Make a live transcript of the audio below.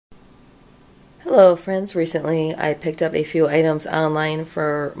Hello friends, recently I picked up a few items online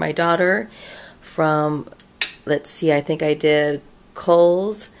for my daughter from, let's see, I think I did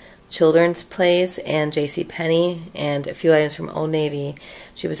Kohl's, Children's Place, and JCPenney, and a few items from Old Navy.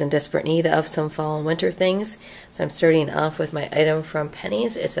 She was in desperate need of some fall and winter things, so I'm starting off with my item from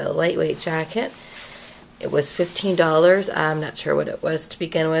Penny's. It's a lightweight jacket. It was $15. I'm not sure what it was to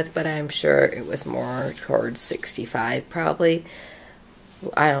begin with, but I'm sure it was more towards $65 probably.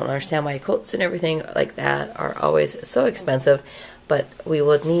 I don't understand why coats and everything like that are always so expensive, but we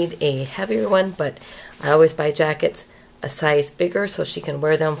would need a heavier one. But I always buy jackets a size bigger so she can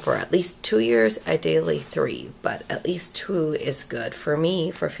wear them for at least 2 years, ideally 3, but at least 2 is good for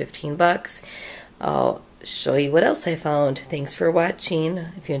me for 15 bucks. I'll show you what else I found. Thanks for watching.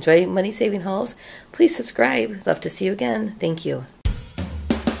 If you enjoy money saving hauls, please subscribe. Love to see you again. Thank you.